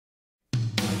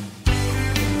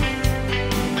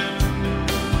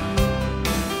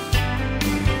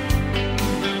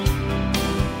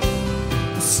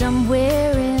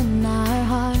Somewhere in our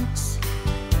hearts,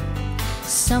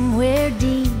 somewhere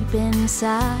deep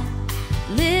inside,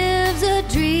 lives a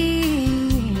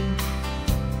dream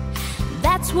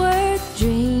that's worth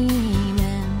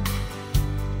dreaming.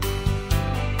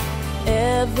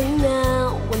 Every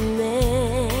now and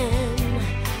then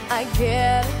I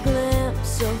get a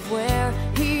glimpse of where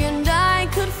he and I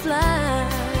could fly,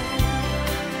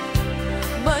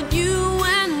 but you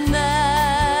and I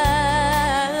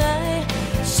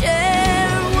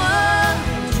share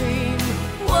one dream,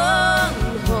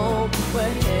 one hope.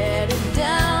 We're headed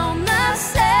down the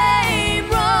same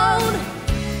road,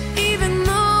 even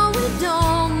though we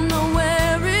don't know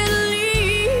where it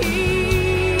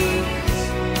leads.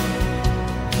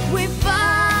 We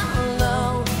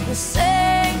follow the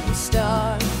same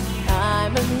star.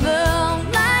 I'm in love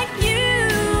like you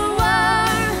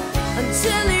are,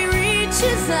 until he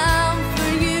reaches out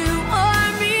for you or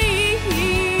me.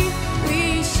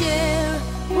 We share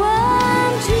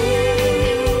one dream.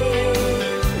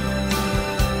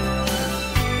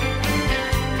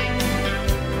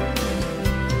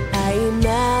 I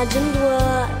imagined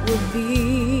what would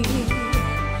be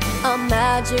a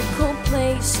magical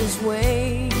place is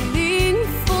waiting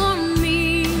for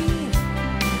me.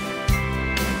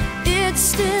 It's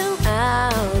still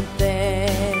out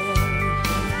there.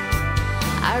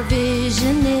 Our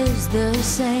vision is the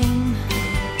same,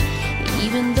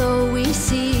 even though we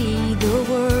see the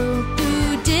world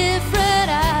through different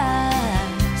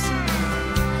eyes.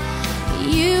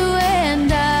 You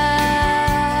and I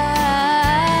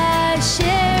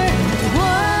share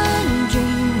one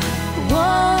dream,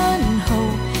 one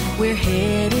hope. We're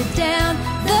headed down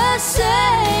the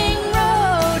same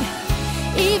road,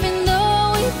 even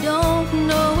though we don't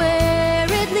know where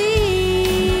it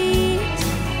leads.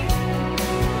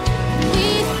 We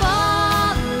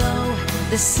follow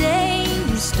the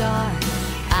same star.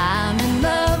 I'm in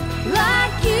love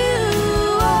like you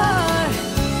are,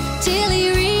 till he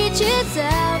reaches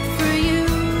out for you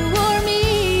or me.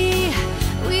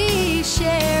 We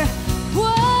share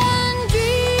one dream.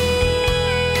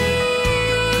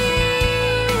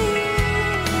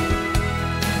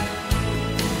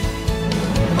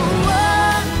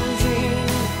 One dream,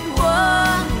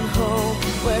 one hope.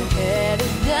 We're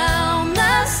headed down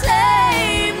the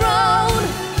same road,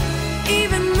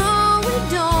 even though we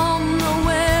don't know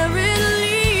where it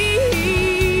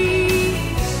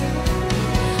leads.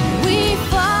 We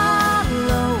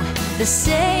follow the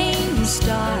same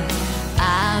star.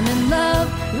 I'm in love